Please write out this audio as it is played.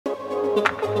Hey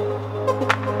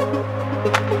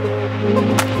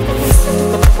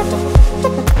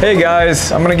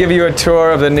guys, I'm gonna give you a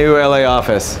tour of the new LA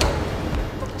office.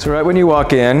 So right when you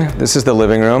walk in, this is the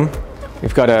living room.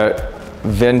 We've got a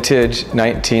vintage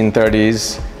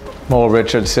 1930s Mole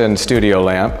Richardson studio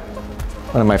lamp.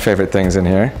 One of my favorite things in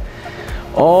here.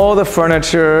 All the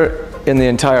furniture in the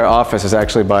entire office is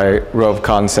actually by Rove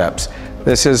Concepts.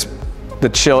 This is the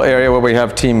chill area where we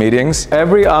have team meetings.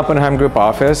 Every Oppenheim Group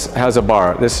office has a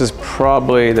bar. This is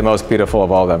probably the most beautiful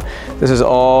of all of them. This is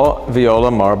all viola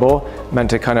marble,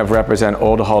 meant to kind of represent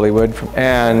old Hollywood.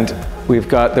 And we've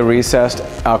got the recessed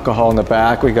alcohol in the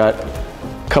back. We got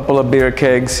a couple of beer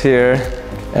kegs here,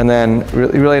 and then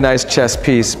really nice chess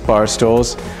piece bar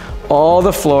stools. All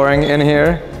the flooring in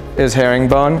here is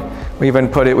herringbone. We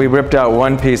ripped out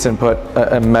one piece and put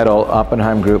a metal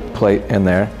Oppenheim Group plate in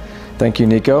there. Thank you,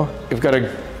 Nico. We've got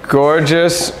a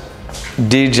gorgeous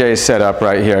DJ setup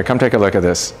right here. Come take a look at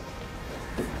this.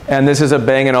 And this is a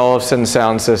Bang & Olufsen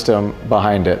sound system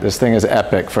behind it. This thing is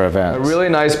epic for events. A really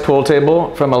nice pool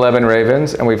table from 11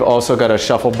 Ravens, and we've also got a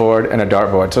shuffleboard and a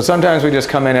dartboard. So sometimes we just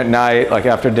come in at night, like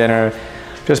after dinner,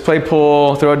 just play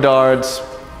pool, throw darts,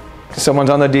 someone's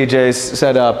on the DJ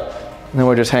setup, and then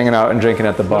we're just hanging out and drinking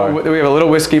at the bar. We have a little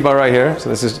whiskey bar right here. So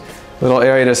this is a little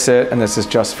area to sit, and this is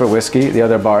just for whiskey. The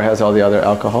other bar has all the other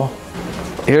alcohol.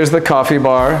 Here's the coffee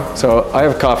bar. So I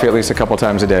have coffee at least a couple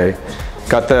times a day.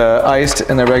 Got the iced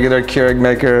and the regular Keurig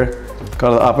maker.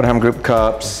 Got the Oppenheim Group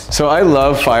cups. So I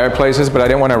love fireplaces, but I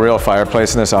didn't want a real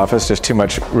fireplace in this office, just too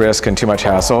much risk and too much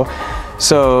hassle.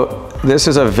 So this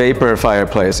is a vapor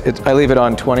fireplace. I leave it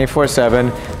on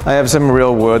 24/7. I have some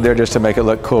real wood there just to make it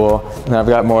look cool. And I've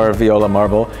got more viola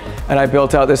marble. And I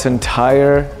built out this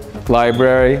entire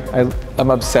library.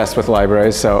 I'm obsessed with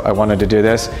libraries, so I wanted to do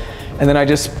this. And then I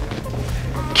just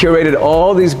curated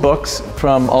all these books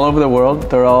from all over the world.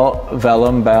 They're all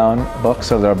vellum bound books,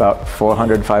 so they're about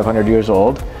 400, 500 years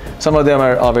old. Some of them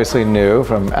are obviously new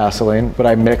from Abilene, but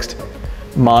I mixed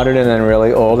modern and then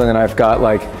really old. And then I've got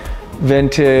like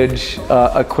vintage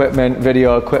equipment,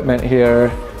 video equipment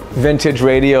here, vintage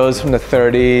radios from the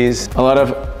 30s, a lot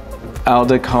of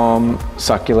Aldecombe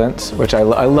succulents, which I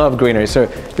love greenery. So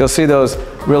you'll see those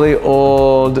really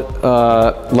old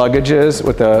luggages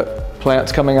with the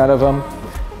plants coming out of them.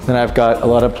 Then I've got a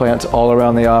lot of plants all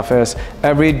around the office.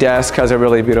 Every desk has a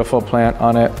really beautiful plant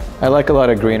on it. I like a lot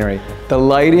of greenery. The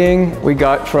lighting we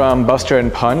got from Buster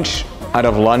and Punch out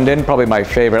of London, probably my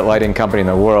favorite lighting company in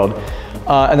the world.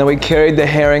 And then we carried the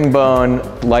herringbone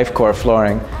Lifecore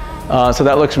flooring. So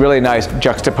that looks really nice,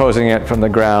 juxtaposing it from the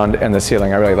ground and the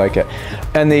ceiling. I really like it.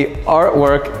 And the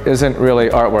artwork isn't really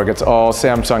artwork, it's all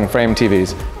Samsung frame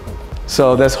TVs.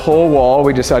 So this whole wall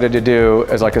we decided to do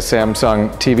as like a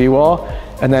Samsung TV wall,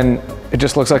 and then it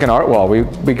just looks like an art wall.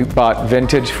 We bought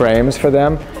vintage frames for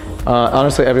them.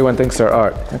 Honestly, everyone thinks they're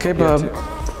art. Okay, Bob.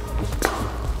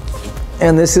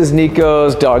 And this is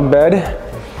Nico's dog bed.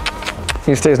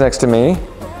 He stays next to me.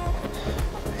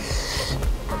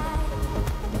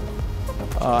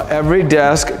 Every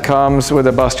desk comes with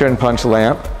a Buster and Punch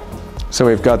lamp. So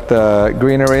we've got the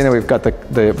greenery, and then we've got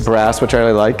the brass, which I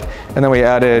really like. And then we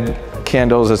added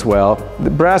candles as well. The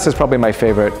brass is probably my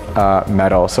favorite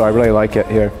metal, so I really like it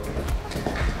here.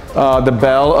 The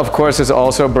bell, of course, is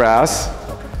also brass.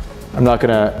 I'm not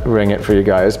gonna ring it for you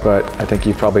guys, but I think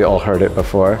you've probably all heard it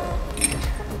before.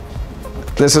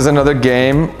 This is another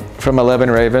game from 11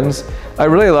 Ravens. I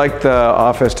really like the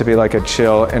office to be like a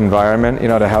chill environment, you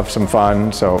know, to have some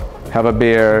fun. So have a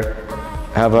beer,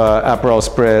 have a Aperol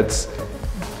Spritz,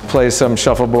 play some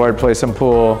shuffleboard, play some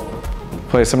pool,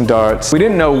 play some darts. We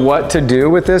didn't know what to do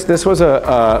with this. This was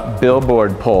a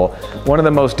billboard pole. One of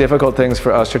the most difficult things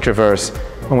for us to traverse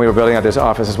when we were building out this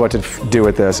office is what to do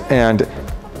with this. And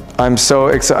I'm so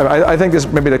excited. I think this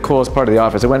may be the coolest part of the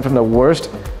office. It went from the worst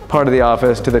part of the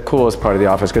office to the coolest part of the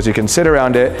office because you can sit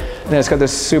around it, and then it's got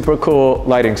this super cool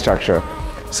lighting structure.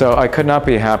 So I could not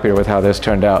be happier with how this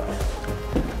turned out.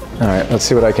 All right, let's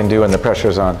see what I can do when the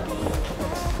pressure's on.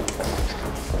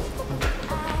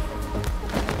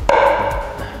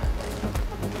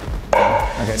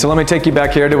 Okay, so let me take you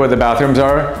back here to where the bathrooms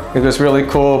are. We have this really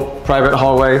cool private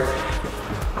hallway.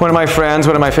 One of my friends,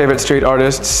 one of my favorite street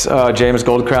artists, James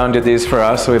Goldcrown, did these for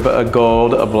us. So we have a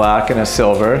gold, a black, and a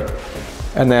silver.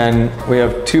 And then we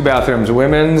have two bathrooms,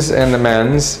 women's and the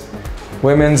men's.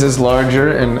 Women's is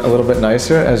larger and a little bit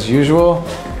nicer as usual.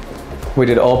 We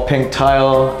did all pink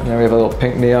tile, and then we have a little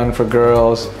pink neon for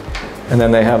girls. And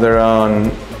then they have their own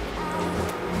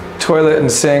toilet and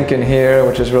sink in here,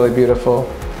 which is really beautiful.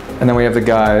 And then we have the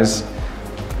guys.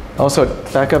 Also,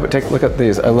 back up and take a look at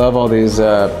these. I love all these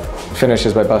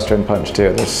finishes by Buster and Punch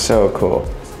too. They're so cool.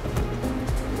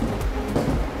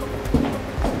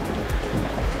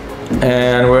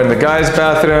 And we're in the guys'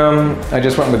 bathroom. I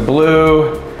just went with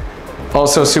blue.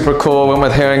 Also super cool, went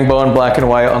with herringbone, black and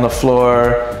white on the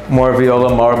floor. More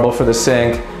viola marble for the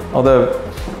sink. All the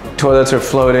toilets are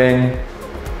floating.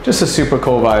 Just a super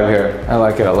cool vibe here. I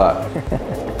like it a lot.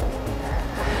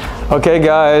 Okay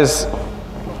guys,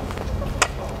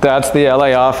 that's the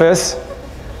LA office.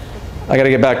 I gotta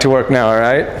get back to work now, all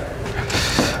right?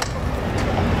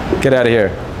 Get out of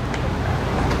here.